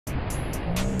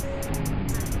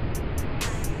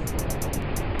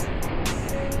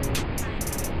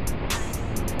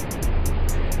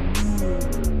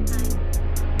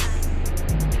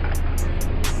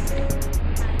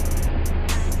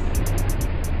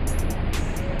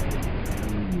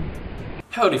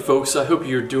Howdy folks, I hope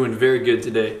you're doing very good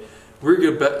today. We're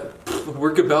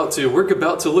about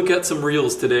to look at some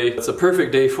reels today. It's a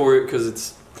perfect day for it because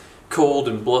it's cold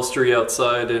and blustery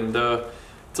outside, and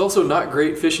it's also not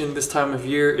great fishing this time of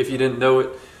year if you didn't know it.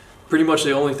 Pretty much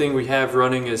the only thing we have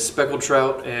running is speckled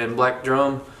trout and black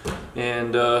drum,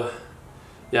 and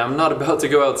yeah, I'm not about to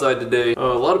go outside today. A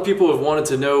lot of people have wanted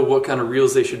to know what kind of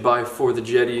reels they should buy for the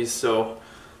jetties, so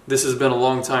this has been a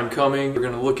long time coming. We're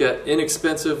going to look at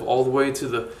inexpensive all the way to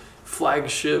the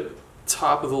flagship,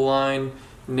 top of the line,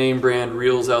 name brand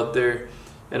reels out there.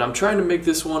 And I'm trying to make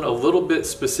this one a little bit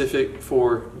specific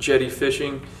for jetty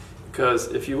fishing, because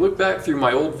if you look back through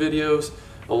my old videos,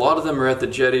 a lot of them are at the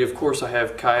jetty. Of course I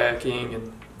have kayaking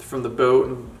and from the boat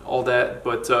and all that,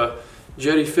 but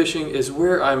jetty fishing is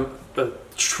where I'm a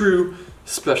true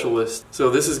specialist. So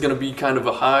this is going to be kind of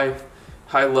a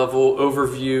high level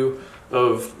overview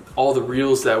of all the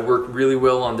reels that work really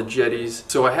well on the jetties.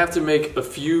 So I have to make a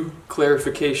few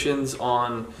clarifications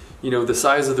on, the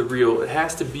size of the reel. It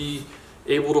has to be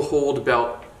able to hold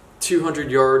about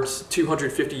 200 yards,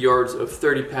 250 yards of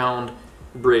 30-pound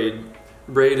braid.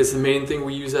 Braid is the main thing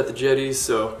we use at the jetties,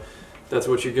 so that's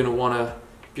what you're going to want to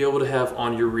be able to have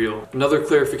on your reel. Another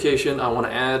clarification I want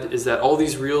to add is that all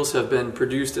these reels have been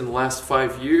produced in the last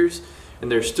 5 years, and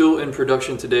they're still in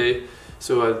production today.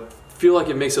 So I feel like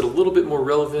it makes it a little bit more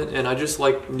relevant, and I just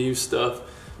like new stuff,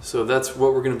 so that's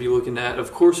what we're going to be looking at.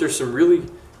 Of course, there's some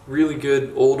really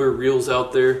good older reels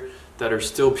out there that are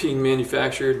still being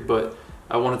manufactured, but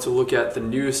I wanted to look at the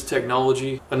newest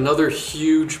technology. Another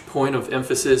huge point of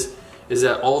emphasis is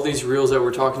that all these reels that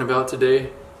we're talking about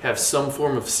today have some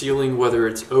form of sealing, whether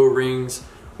it's O-rings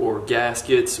or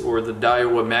gaskets or the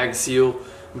Diawa mag seal,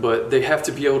 but they have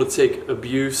to be able to take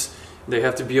abuse. They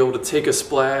have to be able to take a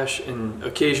splash and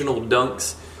occasional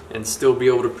dunks and still be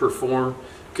able to perform.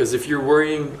 Because if you're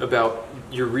worrying about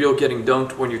your reel getting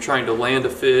dunked when you're trying to land a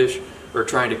fish or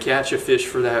trying to catch a fish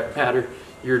for that matter,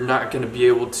 you're not going to be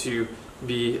able to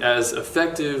be as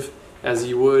effective as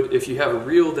you would if you have a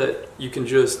reel that you can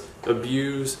just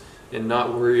abuse and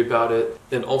not worry about it.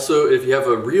 And also, if you have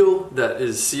a reel that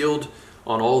is sealed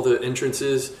on all the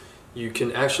entrances, you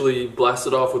can actually blast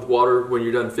it off with water when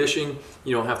you're done fishing.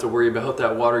 You don't have to worry about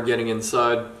that water getting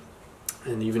inside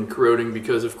and even corroding,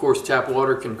 because of course tap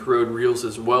water can corrode reels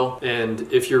as well.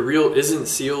 And if your reel isn't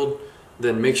sealed,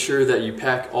 then make sure that you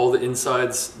pack all the inside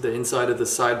of the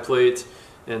side plate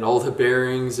and all the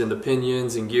bearings and the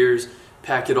pinions and gears,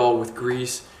 pack it all with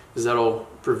grease, because that'll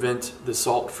prevent the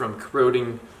salt from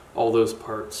corroding all those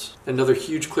parts. Another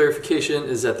huge clarification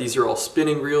is that these are all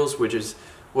spinning reels, which is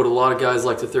what a lot of guys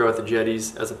like to throw at the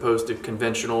jetties as opposed to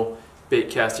conventional bait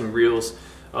casting reels.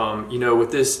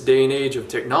 With this day and age of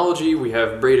technology, we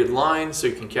have braided line, so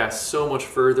you can cast so much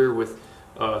further with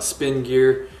spin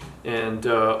gear, and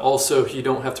also you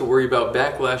don't have to worry about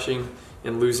backlashing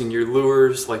and losing your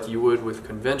lures like you would with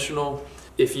conventional.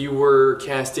 If you were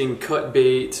casting cut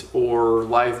bait or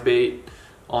live bait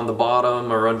on the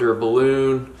bottom or under a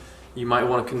balloon, you might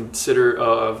want to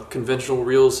consider conventional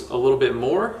reels a little bit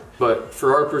more. But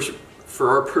for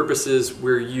our purposes,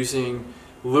 we're using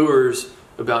lures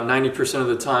about 90% of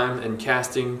the time and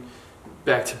casting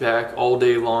back to back all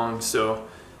day long. So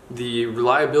the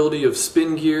reliability of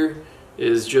spin gear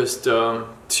is just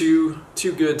too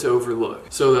good to overlook.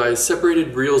 So I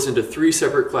separated reels into 3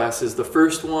 separate classes. The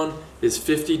first one is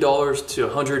 $50 to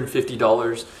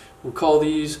 $150. We'll call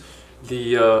these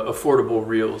the affordable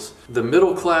reels. The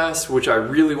middle class, which I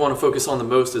really want to focus on the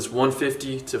most, is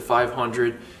 $150 to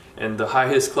 $500, and the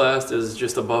highest class is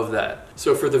just above that.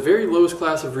 So for the very lowest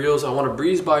class of reels, I want to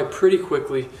breeze by pretty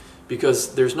quickly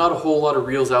because there's not a whole lot of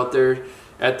reels out there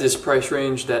at this price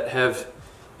range that have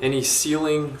any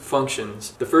sealing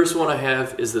functions. The first one I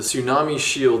have is the Tsunami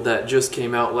Shield that just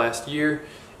came out last year,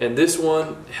 and this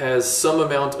one has some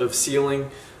amount of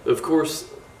sealing. Of course,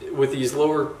 with these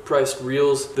lower priced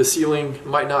reels, the sealing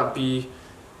might not be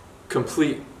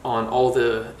complete on all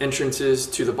the entrances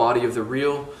to the body of the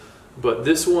reel, but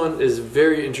this one is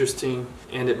very interesting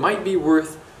and it might be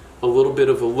worth a little bit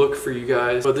of a look for you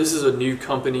guys. But this is a new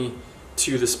company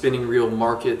to the spinning reel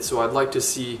market, so I'd like to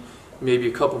see maybe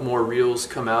a couple more reels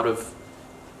come out of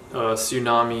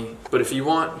Tsunami. But if you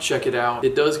want, check it out.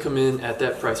 It does come in at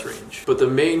that price range. But the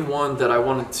main one that I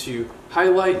wanted to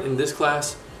highlight in this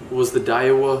class was the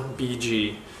Diawa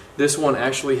BG. This one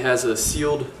actually has a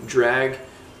sealed drag,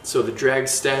 so the drag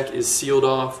stack is sealed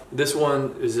off. This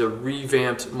one is a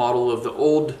revamped model of the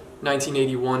old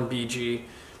 1981 BG.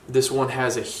 This one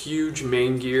has a huge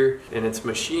main gear and it's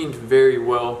machined very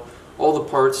well. All the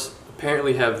parts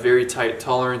apparently have very tight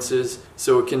tolerances,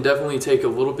 so it can definitely take a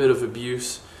little bit of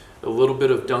abuse a little bit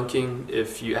of dunking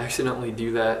if you accidentally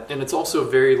do that. And it's also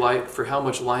very light for how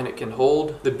much line it can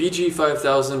hold. The BG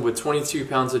 5000 with 22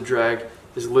 pounds of drag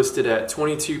is listed at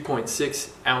 22.6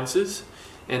 ounces,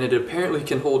 and it apparently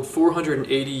can hold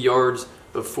 480 yards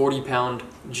of 40-pound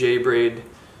J-braid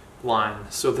line.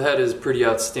 So that is pretty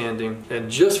outstanding. And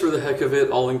just for the heck of it,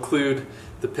 I'll include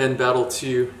the Penn Battle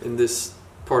 2 in this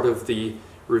part of the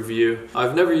review.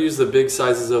 I've never used the big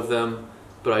sizes of them,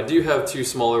 but I do have two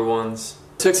smaller ones.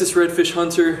 Texas Redfish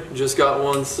Hunter just got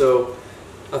one, so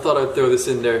I thought I'd throw this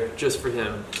in there just for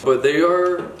him. But they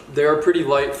are pretty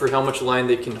light for how much line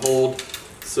they can hold.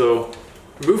 So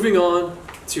moving on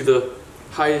to the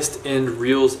highest end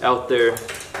reels out there.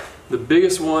 The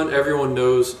biggest one everyone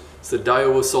knows is the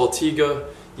Diawa Saltiga.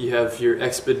 You have your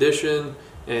Expedition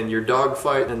and your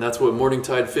Dogfight, and that's what Morning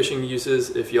Tide Fishing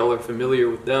uses, if y'all are familiar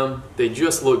with them. They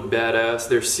just look badass.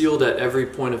 They're sealed at every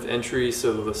point of entry,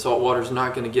 so the salt water's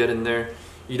not going to get in there.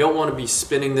 You don't want to be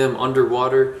spinning them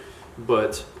underwater,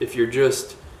 but if you're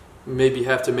just maybe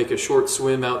have to make a short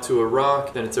swim out to a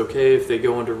rock, then it's okay if they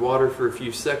go underwater for a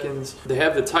few seconds. They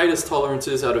have the tightest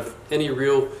tolerances out of any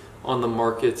reel on the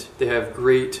market. They have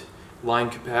great line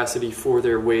capacity for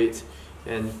their weight,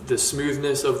 and the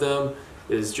smoothness of them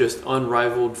is just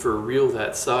unrivaled for a reel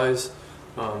that size.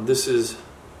 This is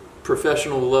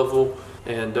professional level,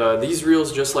 and these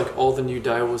reels, just like all the new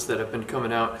Daiwas that have been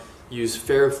coming out, use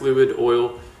ferrofluid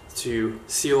oil to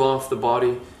seal off the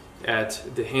body at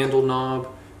the handle knob,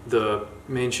 the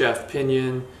main shaft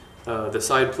pinion, the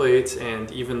side plates, and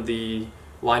even the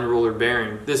line roller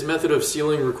bearing. This method of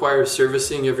sealing requires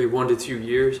servicing every 1 to 2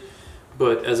 years,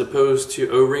 but as opposed to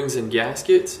O-rings and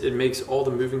gaskets, it makes all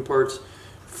the moving parts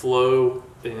flow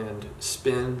and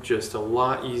spin just a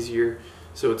lot easier.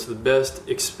 So it's the best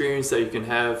experience that you can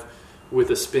have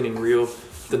with a spinning reel.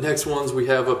 The next ones we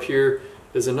have up here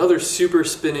is another super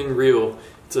spinning reel.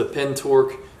 It's a Penn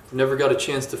Torque. Never got a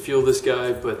chance to feel this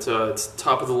guy, but it's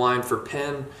top of the line for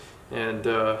Penn, and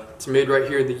it's made right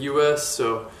here in the US,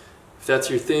 so if that's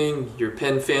your thing, you're a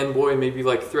Penn fanboy, maybe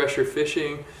like Thresher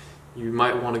fishing, you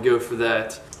might want to go for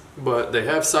that. But they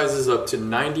have sizes up to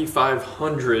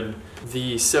 9,500.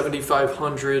 The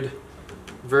 7,500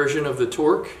 version of the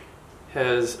Torque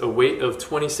has a weight of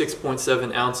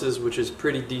 26.7 ounces, which is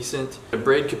pretty decent. A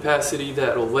braid capacity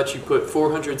that will let you put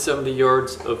 470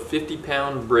 yards of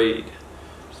 50-pound braid.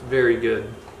 It's very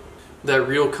good. That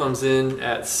reel comes in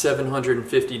at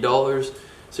 $750,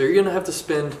 so you're gonna have to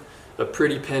spend a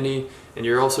pretty penny, and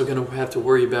you're also gonna have to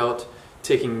worry about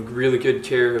taking really good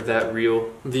care of that reel.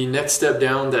 The next step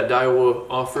down that Daiwa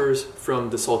offers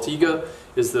from the Saltiga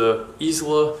is the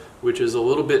Isla, which is a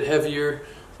little bit heavier.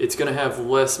 It's going to have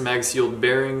less mag sealed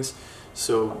bearings,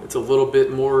 so it's a little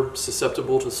bit more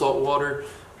susceptible to salt water,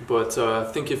 but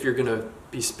I think if you're going to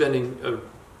be spending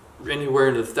anywhere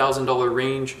in the $1,000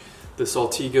 range, the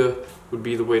Saltiga would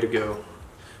be the way to go.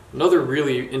 Another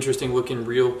really interesting looking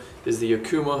reel is the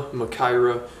Okuma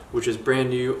mackeral, which is brand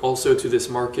new also to this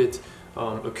market.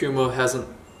 Okuma hasn't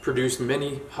produced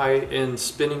many high-end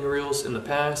spinning reels in the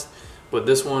past, but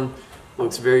this one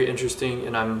looks very interesting,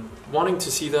 and I'm wanting to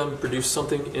see them produce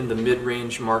something in the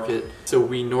mid-range market so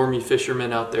we normie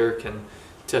fishermen out there can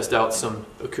test out some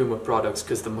Okuma products,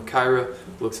 because the mackeral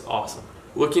looks awesome.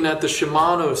 Looking at the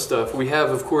Shimano stuff, we have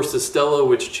of course the Stella,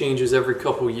 which changes every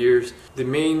couple years. The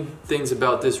main things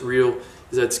about this reel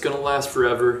is that it's going to last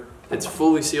forever. It's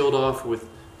fully sealed off with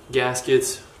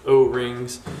gaskets,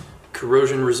 O-rings,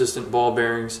 corrosion resistant ball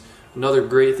bearings. Another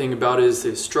great thing about it is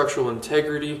the structural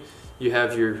integrity. You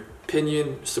have your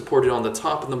pinion supported on the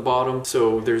top and the bottom,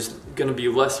 so there's going to be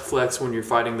less flex when you're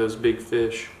fighting those big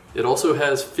fish. It also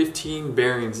has 15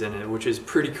 bearings in it, which is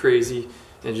pretty crazy,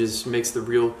 and just makes the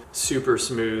reel super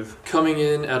smooth. Coming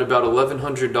in at about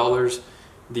 $1,100,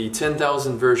 the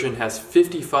 10,000 version has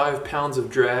 55 pounds of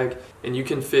drag, and you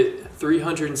can fit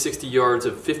 360 yards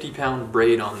of 50-pound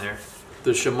braid on there.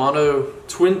 The Shimano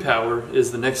Twin Power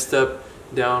is the next step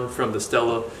down from the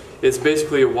Stella. It's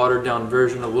basically a watered down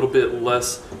version, a little bit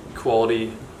less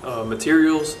quality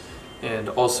materials, and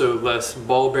also less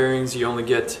ball bearings. You only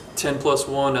get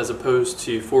 10+1 as opposed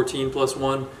to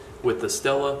 14+1 with the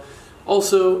Stella.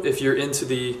 Also, if you're into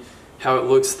the how it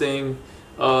looks thing,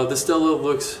 the Stella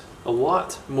looks a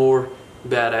lot more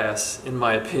badass in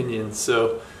my opinion.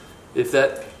 So if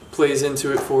that plays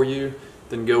into it for you,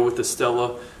 then go with the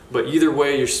Stella. But either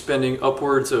way, you're spending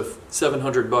upwards of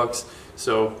 $700.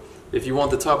 So if you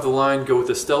want the top of the line, go with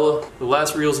the Stella. The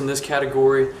last reels in this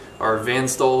category are Van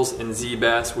Staals and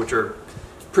Z-Bass, which are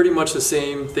pretty much the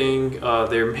same thing.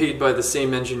 They're made by the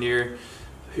same engineer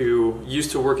who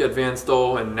used to work at Van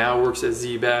Staal and now works at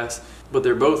Z-Bass, but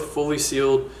they're both fully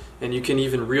sealed and you can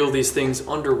even reel these things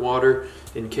underwater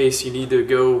in case you need to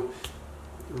go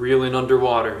reeling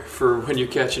underwater for when you're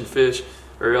catching fish,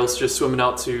 or else just swimming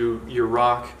out to your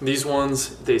rock. These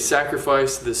ones, they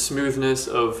sacrifice the smoothness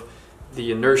of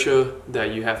the inertia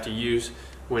that you have to use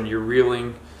when you're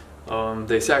reeling.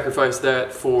 They sacrifice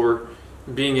that for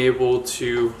being able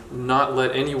to not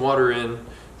let any water in.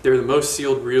 They're the most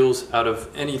sealed reels out of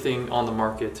anything on the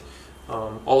market.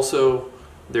 Also,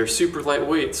 they're super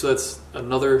lightweight, so that's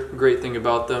another great thing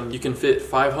about them. You can fit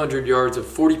 500 yards of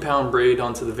 40-pound braid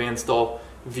onto the Van Staal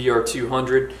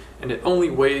VR200, and it only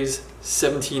weighs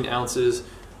 17 ounces.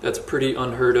 That's pretty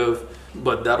unheard of,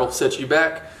 but that'll set you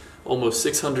back almost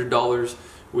 $600,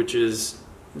 which is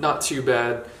not too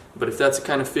bad. But if that's the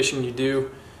kind of fishing you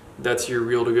do, that's your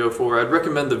reel to go for. I'd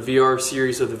recommend the VR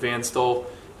series of the Van Staal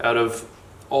out of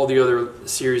all the other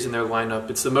series in their lineup.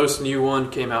 It's the most new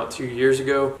one, came out 2 years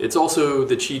ago. It's also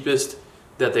the cheapest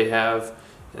that they have,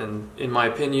 and in my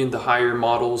opinion, the higher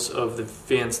models of the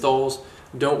Van Staals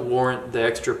don't warrant the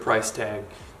extra price tag.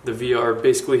 The VR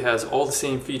basically has all the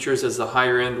same features as the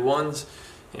higher end ones,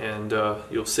 and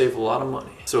you'll save a lot of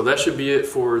money. So that should be it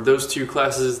for those two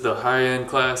classes, the high end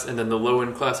class and then the low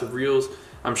end class of reels.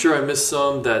 I'm sure I missed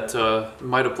some that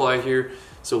might apply here,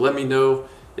 so let me know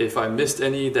if I missed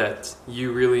any that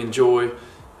you really enjoy.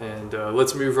 And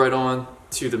let's move right on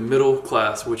to the middle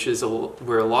class, which is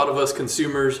where a lot of us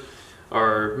consumers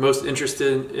are most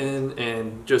interested in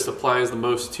and just applies the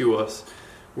most to us.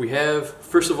 We have,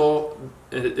 first of all,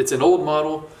 it's an old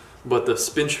model, but the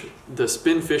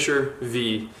Spinfisher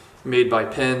V, made by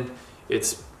Penn.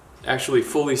 It's actually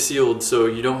fully sealed, so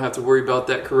you don't have to worry about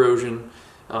that corrosion.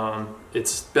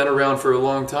 It's been around for a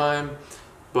long time,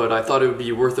 but I thought it would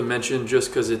be worth a mention just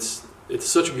because it's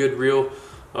such a good reel.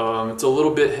 It's a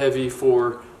little bit heavy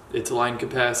for its line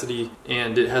capacity,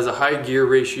 and it has a high gear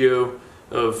ratio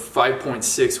of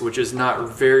 5.6, which is not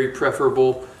very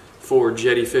preferable for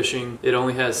jetty fishing. It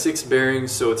only has 6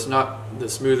 bearings, so it's not the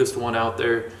smoothest one out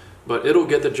there, but it'll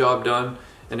get the job done,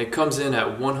 and it comes in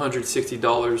at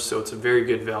 $160, so it's a very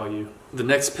good value. The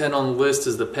next pen on the list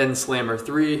is the Penn Slammer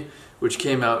 3, which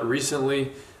came out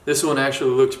recently. This one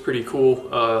actually looks pretty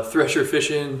cool. Thresher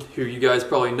Fishing, who you guys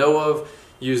probably know of,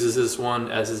 uses this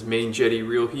one as his main jetty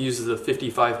reel. He uses a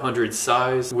 5500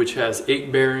 size, which has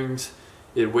 8 bearings.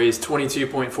 It weighs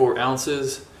 22.4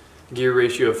 ounces. Gear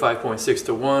ratio of 5.6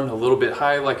 to 1, a little bit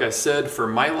high, like I said, for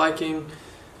my liking.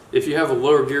 If you have a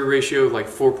lower gear ratio like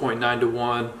 4.9 to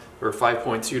 1 or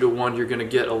 5.2 to 1, you're going to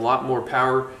get a lot more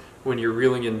power when you're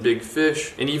reeling in big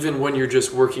fish. And even when you're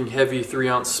just working heavy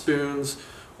 3-ounce spoons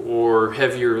or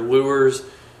heavier lures,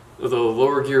 the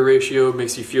lower gear ratio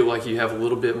makes you feel like you have a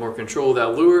little bit more control of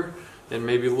that lure and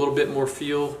maybe a little bit more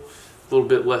feel, a little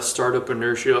bit less startup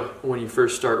inertia when you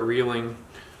first start reeling.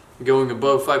 Going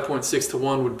above 5.6 to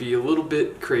 1 would be a little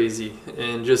bit crazy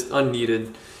and just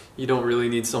unneeded. You don't really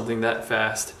need something that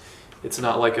fast. It's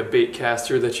not like a bait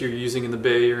caster that you're using in the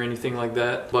bay or anything like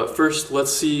that. But first,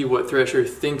 let's see what Thresher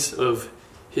thinks of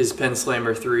his Penn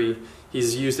Slammer 3.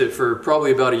 He's used it for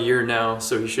probably about a year now,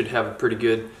 so he should have a pretty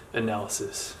good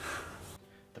analysis.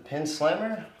 The Penn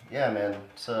Slammer? Yeah, man,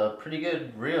 it's a pretty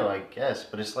good reel, I guess,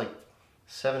 but it's like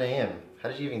 7 a.m. How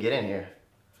did you even get in here?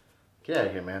 Get out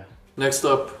of here, man. Next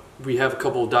up, we have a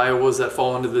couple of Diawas that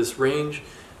fall into this range,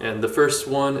 and the first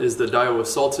one is the Diawa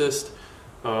Saltist.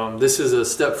 This is a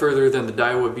step further than the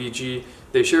Diawa BG.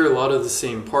 They share a lot of the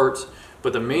same parts,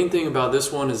 but the main thing about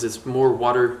this one is it's more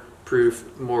waterproof,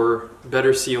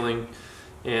 better sealing,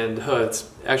 and it's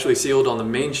actually sealed on the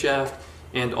main shaft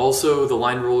and also the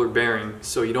line roller bearing,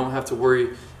 so you don't have to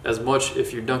worry as much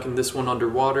if you're dunking this one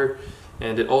underwater.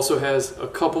 And it also has a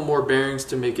couple more bearings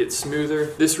to make it smoother.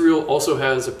 This reel also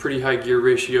has a pretty high gear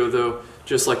ratio though,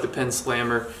 just like the Penn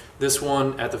Slammer. This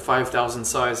one at the 5000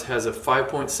 size has a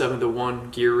 5.7 to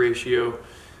 1 gear ratio,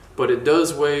 but it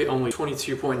does weigh only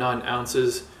 22.9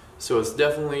 ounces, so it's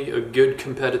definitely a good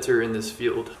competitor in this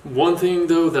field. One thing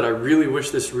though that I really wish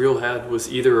this reel had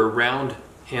was either a round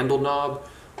handle knob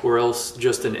or else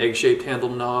just an egg-shaped handle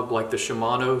knob like the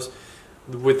Shimano's.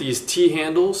 With these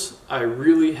T-handles, I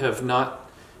really have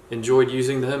not enjoyed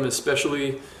using them,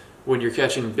 especially when you're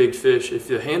catching big fish. If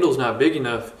the handle's not big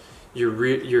enough,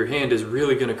 your hand is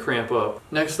really going to cramp up.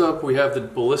 Next up, we have the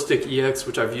Ballistic EX,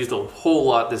 which I've used a whole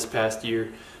lot this past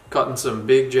year. Caught some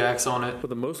big jacks on it.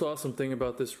 But the most awesome thing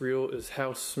about this reel is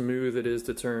how smooth it is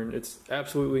to turn. It's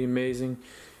absolutely amazing.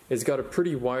 It's got a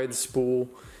pretty wide spool.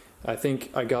 I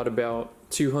think I got about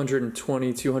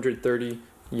 220, 230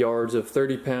 yards of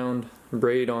 30-pound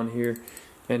braid on here,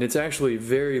 and it's actually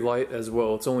very light as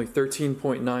well. It's only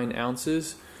 13.9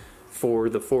 ounces for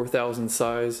the 4000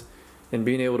 size, and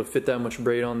being able to fit that much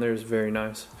braid on there is very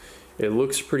nice. It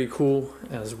looks pretty cool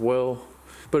as well,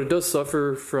 but it does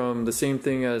suffer from the same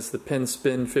thing as the Penn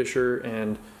Spin Fisher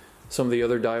and some of the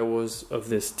other Daiwas of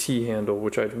this T-handle,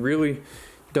 which I really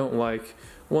don't like.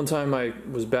 One time I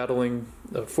was battling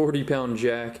a 40-pound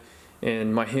jack,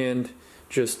 and my hand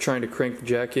just trying to crank the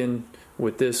jack in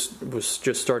with this was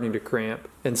just starting to cramp.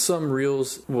 And some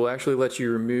reels will actually let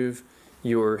you remove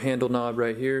your handle knob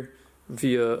right here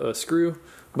via a screw,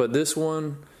 but this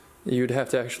one you'd have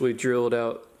to actually drill it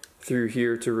out through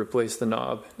here to replace the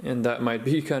knob, and that might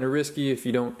be kind of risky if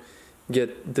you don't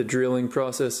get the drilling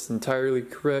process entirely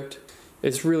correct.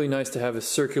 It's really nice to have a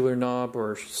circular knob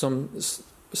or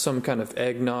some kind of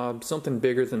egg knob, something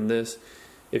bigger than this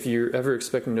if you're ever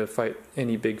expecting to fight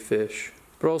any big fish.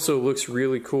 But also looks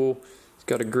really cool. It's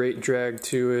got a great drag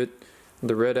to it.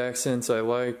 The red accents I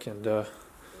like, and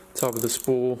top of the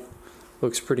spool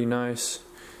looks pretty nice.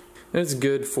 And it's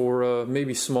good for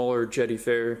maybe smaller jetty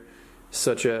fare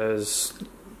such as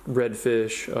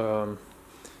redfish,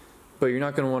 but you're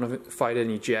not going to want to fight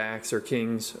any jacks or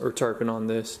kings or tarpon on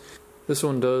this. This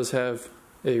one does have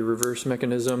a reverse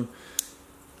mechanism,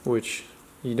 which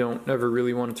you don't ever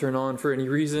really want to turn on for any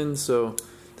reason, so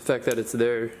the fact that it's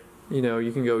there, you know,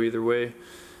 you can go either way.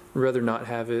 I'd rather not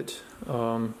have it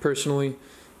personally,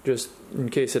 just in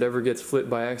case it ever gets flipped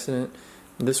by accident.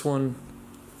 This one,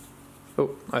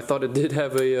 oh, I thought it did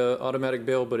have a automatic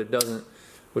bail, but it doesn't,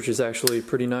 which is actually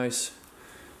pretty nice.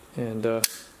 And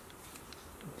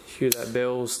here that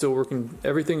bail is still working.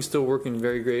 Everything's still working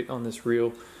very great on this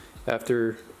reel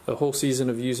after a whole season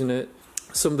of using it.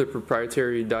 Some of the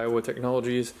proprietary Daiwa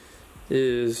technologies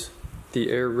is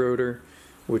the air rotor,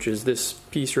 which is this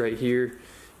piece right here.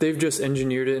 They've just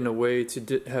engineered it in a way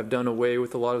to have done away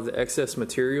with a lot of the excess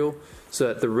material so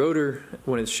that the rotor,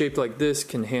 when it's shaped like this,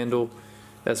 can handle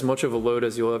as much of a load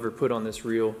as you'll ever put on this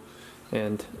reel.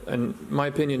 And in my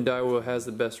opinion, Daiwa has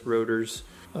the best rotors.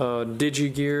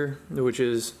 Digi gear, which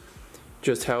is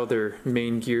just how their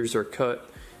main gears are cut.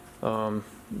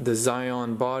 The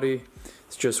Zion body,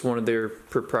 it's just one of their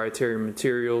proprietary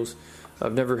materials.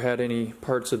 I've never had any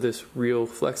parts of this reel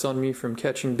flex on me from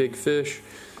catching big fish,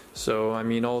 so I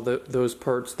mean all those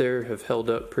parts there have held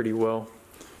up pretty well.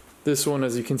 This one,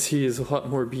 as you can see, is a lot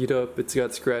more beat up. It's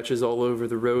got scratches all over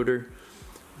the rotor,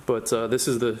 but this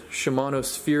is the Shimano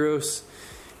Spheros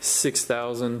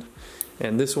 6000,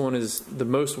 and this one is the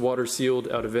most water sealed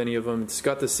out of any of them. It's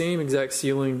got the same exact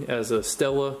sealing as a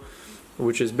Stella,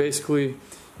 which is basically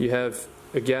you have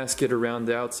a gasket around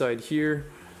the outside here,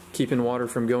 keeping water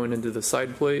from going into the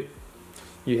side plate.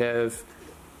 You have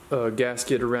a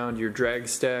gasket around your drag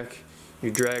stack,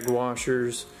 your drag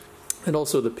washers, and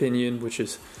also the pinion, which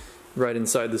is right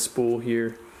inside the spool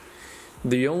here.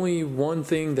 The only one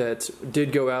thing that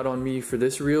did go out on me for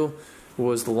this reel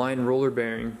was the line roller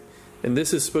bearing, and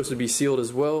this is supposed to be sealed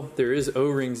as well. There is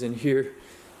O-rings in here,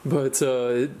 but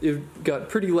it got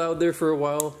pretty loud there for a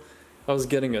while. I was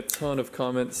getting a ton of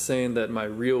comments saying that my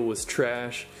reel was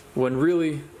trash, when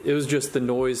really it was just the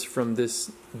noise from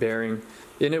this bearing,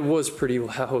 and it was pretty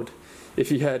loud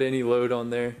if you had any load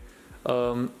on there.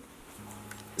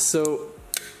 So,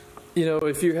 you know,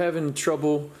 if you're having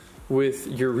trouble with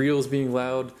your reels being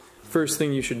loud, first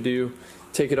thing you should do,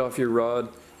 take it off your rod,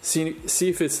 see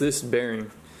if it's this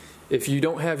bearing. If you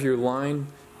don't have your line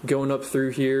going up through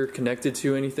here connected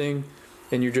to anything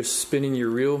and you're just spinning your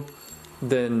reel,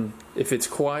 then if it's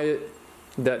quiet,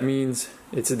 that means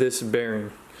it's this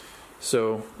bearing.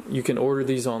 So you can order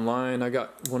these online. I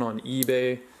got one on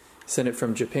eBay, sent it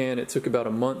from Japan. It took about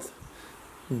a month,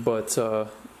 but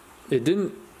it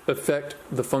didn't affect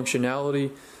the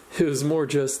functionality. It was more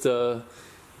just it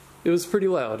was pretty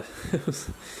loud.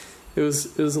 it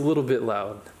was a little bit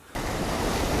loud.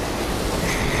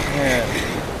 Yeah.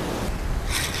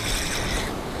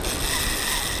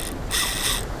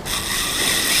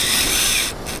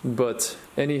 But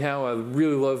anyhow, I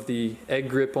really love the egg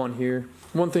grip on here.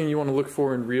 One thing you want to look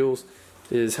for in reels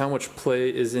is how much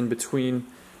play is in between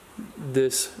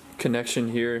this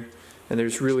connection here, and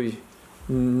there's really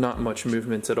not much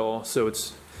movement at all, so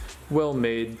it's well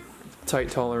made, tight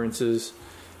tolerances.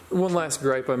 One last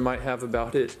gripe I might have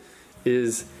about it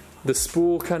is the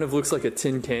spool kind of looks like a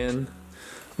tin can,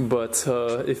 but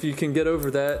if you can get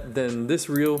over that, then this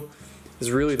reel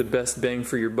is really the best bang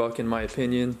for your buck in my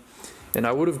opinion. And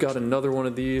I would have got another one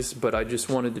of these, but I just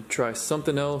wanted to try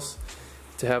something else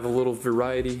to have a little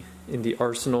variety in the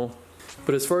arsenal.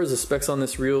 But as far as the specs on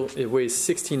this reel, it weighs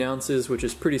 16 ounces, which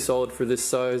is pretty solid for this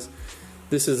size.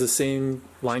 This is the same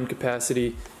line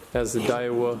capacity as the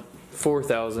Daiwa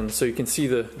 4000, so you can see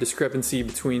the discrepancy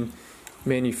between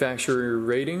manufacturer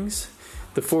ratings.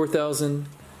 The 4000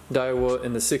 Diawa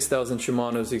and the 6000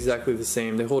 Shimano is exactly the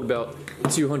same. They hold about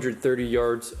 230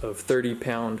 yards of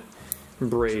 30-pound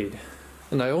braid.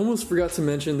 And I almost forgot to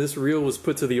mention, this reel was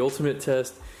put to the ultimate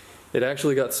test. It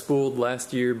actually got spooled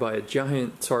last year by a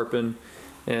giant tarpon,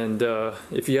 and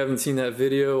if you haven't seen that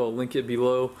video, I'll link it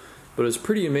below. But it was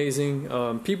pretty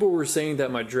amazing. People were saying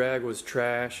that my drag was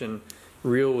trash and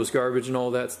reel was garbage and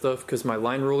all that stuff because my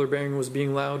line roller bearing was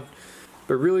being loud.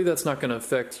 But really, that's not going to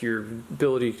affect your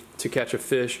ability to catch a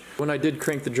fish. When I did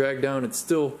crank the drag down, it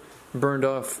still burned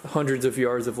off hundreds of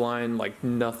yards of line like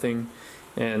nothing.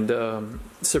 And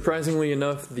surprisingly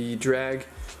enough, the drag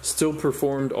still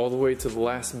performed all the way to the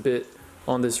last bit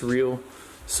on this reel.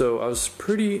 So I was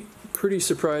pretty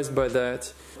surprised by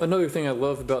that. Another thing I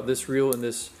love about this reel and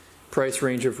this price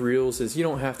range of reels is you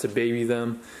don't have to baby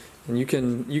them, and you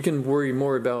can worry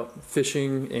more about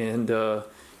fishing and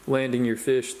landing your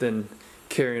fish than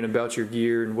caring about your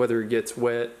gear and whether it gets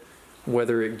wet,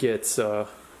 whether it gets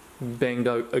banged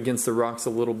out against the rocks a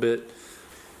little bit.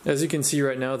 As you can see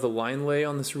right now, the line lay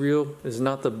on this reel is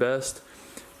not the best.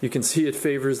 You can see it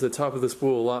favors the top of the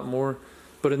spool a lot more,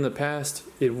 but in the past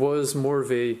it was more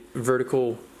of a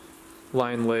vertical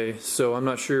line lay, so I'm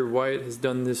not sure why it has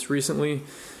done this recently,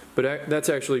 but that's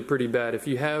actually pretty bad. If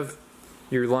you have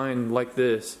your line like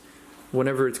this,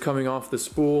 whenever it's coming off the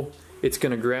spool, it's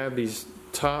going to grab these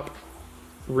top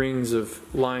rings of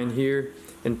line here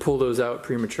and pull those out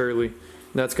prematurely. And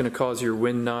that's going to cause your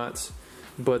wind knots.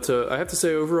 But I have to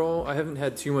say, overall, I haven't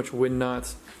had too much wind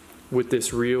knots with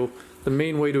this reel. The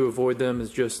main way to avoid them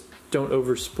is just don't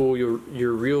overspool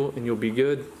your reel and you'll be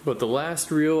good. But the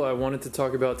last reel I wanted to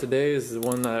talk about today is the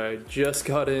one that I just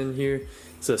got in here.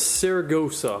 It's a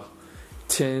Saragossa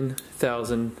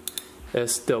 10,000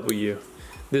 SW.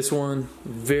 This one,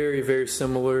 very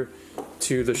similar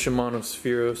to the Shimano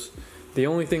Spheros. The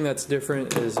only thing that's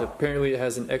different is apparently it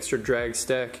has an extra drag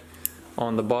stack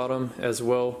on the bottom as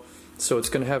well. So it's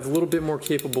going to have a little bit more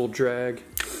capable drag.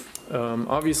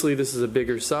 Obviously this is a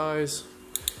bigger size,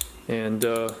 and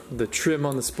the trim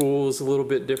on the spool is a little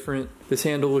bit different. This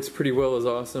handle looks pretty well as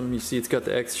awesome. You see it's got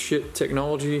the X-Ship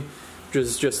technology, which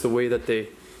is just the way that they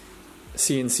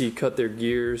CNC cut their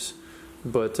gears.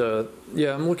 But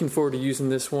yeah, I'm looking forward to using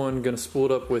this one. Going to spool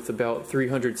it up with about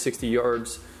 360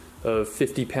 yards of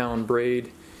 50-pound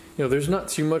braid. You know, there's not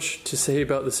too much to say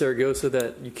about the Saragossa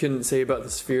that you couldn't say about the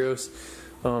Spheros.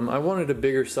 I wanted a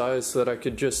bigger size so that I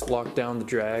could just lock down the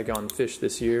drag on fish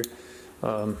this year.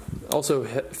 Also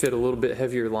fit a little bit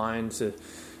heavier line to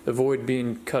avoid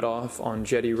being cut off on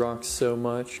jetty rocks so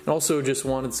much. Also just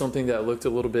wanted something that looked a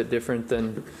little bit different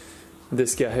than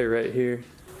this guy right here.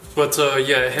 But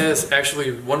yeah, it has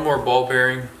actually one more ball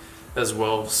bearing as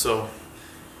well. So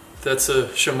that's a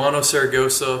Shimano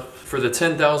Saragossa. For the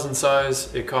 10,000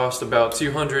 size, it cost about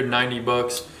 290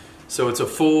 bucks. So it's a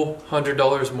full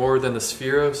 $100 more than the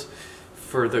Spheros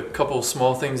for the couple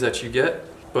small things that you get.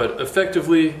 But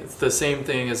effectively, it's the same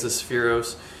thing as the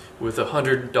Spheros with a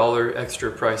 $100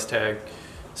 extra price tag.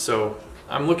 So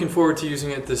I'm looking forward to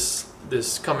using it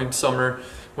this coming summer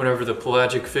whenever the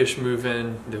pelagic fish move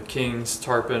in, the kings,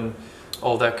 tarpon,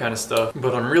 all that kind of stuff.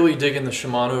 But I'm really digging the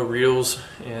Shimano reels,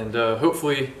 and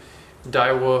hopefully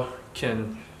Diawa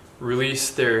can release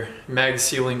their mag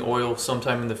sealing oil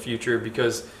sometime in the future,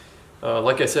 because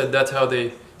like I said, that's how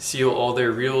they seal all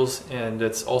their reels, and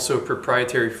it's also a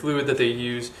proprietary fluid that they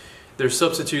use. There's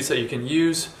substitutes that you can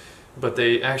use, but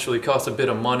they actually cost a bit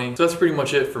of money. So that's pretty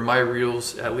much it for my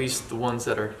reels, at least the ones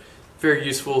that are very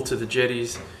useful to the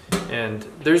jetties. And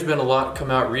there's been a lot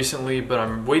come out recently, but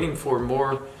I'm waiting for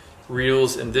more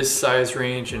reels in this size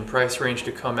range and price range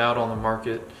to come out on the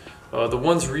market. The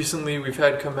ones recently we've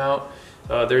had come out,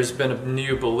 there's been a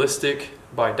new ballistic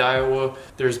by Diawa.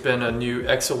 There's been a new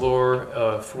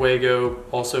Excelor Fuego,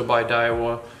 also by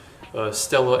Diawa.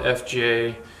 Stella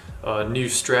FJ, new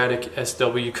Stratic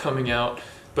SW coming out,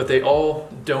 but they all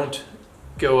don't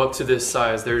go up to this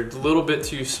size. They're a little bit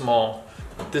too small.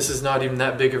 This is not even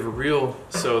that big of a reel,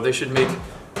 so they should make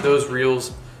those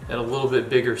reels in a little bit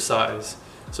bigger size.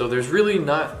 So there's really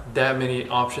not that many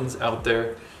options out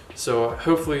there. So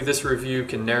hopefully this review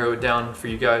can narrow it down for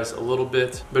you guys a little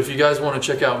bit. But if you guys want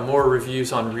to check out more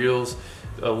reviews on reels,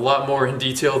 a lot more in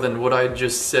detail than what I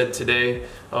just said today,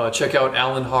 check out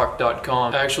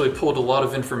alanhawk.com. I actually pulled a lot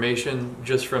of information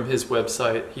just from his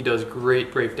website. He does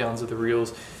great breakdowns of the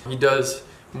reels. He does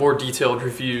more detailed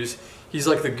reviews. He's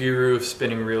like the guru of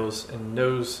spinning reels and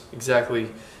knows exactly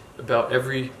about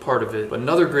every part of it. But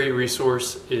another great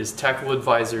resource is Tackle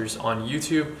Advisors on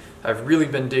YouTube. I've really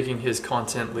been digging his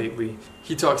content lately.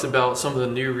 He talks about some of the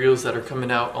new reels that are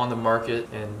coming out on the market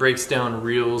and breaks down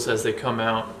reels as they come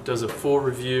out, does a full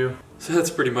review. So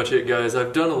that's pretty much it, guys.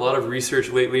 I've done a lot of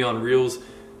research lately on reels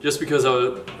just because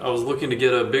I was looking to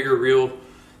get a bigger reel.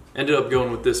 Ended up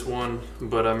going with this one,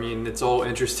 but I mean, it's all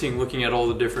interesting looking at all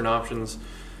the different options.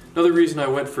 Another reason I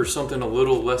went for something a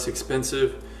little less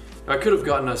expensive, I could have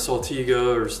gotten a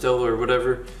Saltiga or Stella or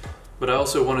whatever, but I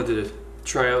also wanted to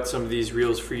try out some of these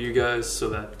reels for you guys so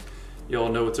that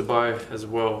y'all know what to buy as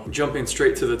well. Jumping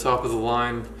straight to the top of the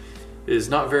line is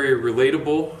not very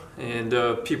relatable,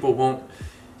 and people won't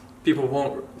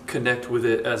connect with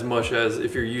it as much as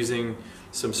if you're using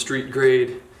some street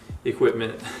grade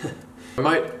equipment. I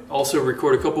might also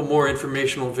record a couple more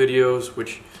informational videos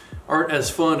which aren't as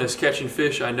fun as catching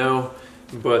fish, I know,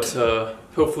 but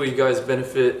hopefully you guys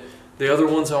benefit. The other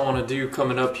ones I want to do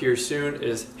coming up here soon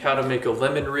is how to make a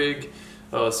lemon rig.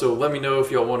 So let me know if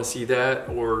y'all want to see that,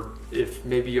 or if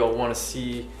maybe y'all want to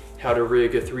see how to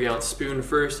rig a 3-ounce spoon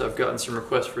first. I've gotten some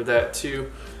requests for that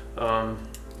too.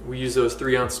 We use those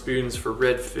 3-ounce spoons for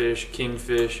redfish,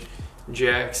 kingfish,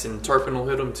 jacks, and tarpon will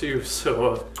hit them too.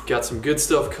 So got some good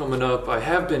stuff coming up. I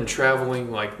have been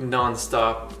traveling like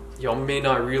non-stop. Y'all may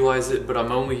not realize it, but I've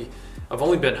only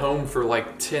been home for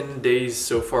like 10 days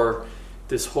so far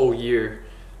this whole year.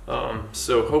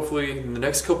 So hopefully in the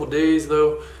next couple days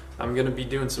though, I'm gonna be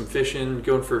doing some fishing,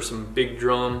 going for some big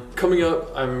drum. Coming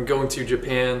up, I'm going to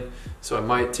Japan, so I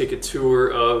might take a tour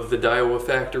of the Diawa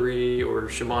factory or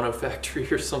Shimano factory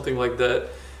or something like that.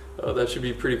 That should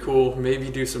be pretty cool. Maybe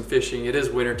do some fishing. It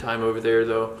is winter time over there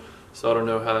though, so I don't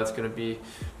know how that's gonna be.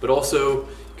 But also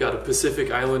got a Pacific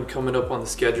Island coming up on the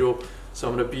schedule, so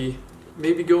I'm gonna be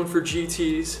maybe going for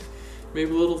GTs,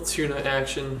 maybe a little tuna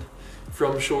action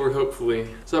from shore hopefully.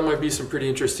 So that might be some pretty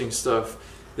interesting stuff.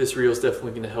 This reel is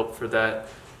definitely going to help for that,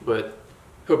 but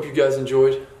hope you guys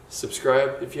enjoyed.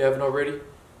 Subscribe if you haven't already.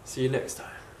 See you next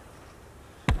time.